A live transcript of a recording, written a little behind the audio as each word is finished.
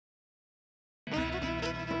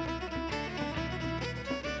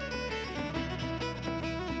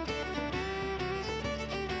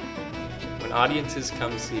when audiences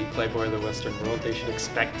come see Playboy of the Western World, they should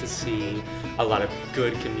expect to see a lot of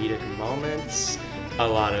good comedic moments, a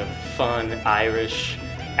lot of fun Irish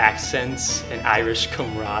accents and Irish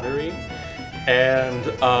camaraderie, and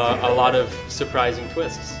a lot of surprising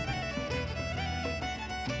twists.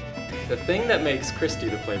 The thing that makes Christy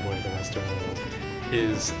the Playboy of the Western World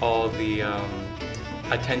is all the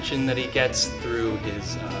attention that he gets through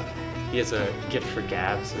his, he has a gift for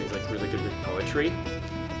gab, so he's like really good with poetry,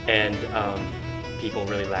 and people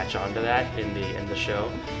really latch onto that in the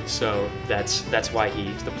show. So that's why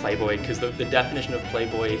he's the Playboy, because the definition of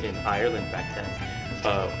Playboy in Ireland back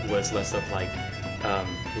then was less of like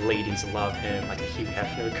ladies love him, like a Hugh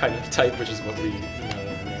Hefner kind of type, which is what we know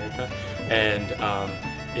in America, and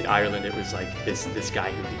in Ireland it was like this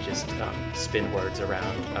guy who could just spin words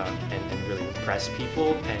around and really impress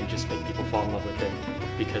people and just make people fall in love with him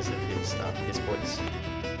because of his voice.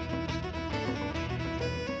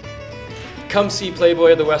 Come see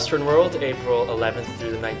Playboy of the Western World, April 11th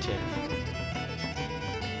through the 19th.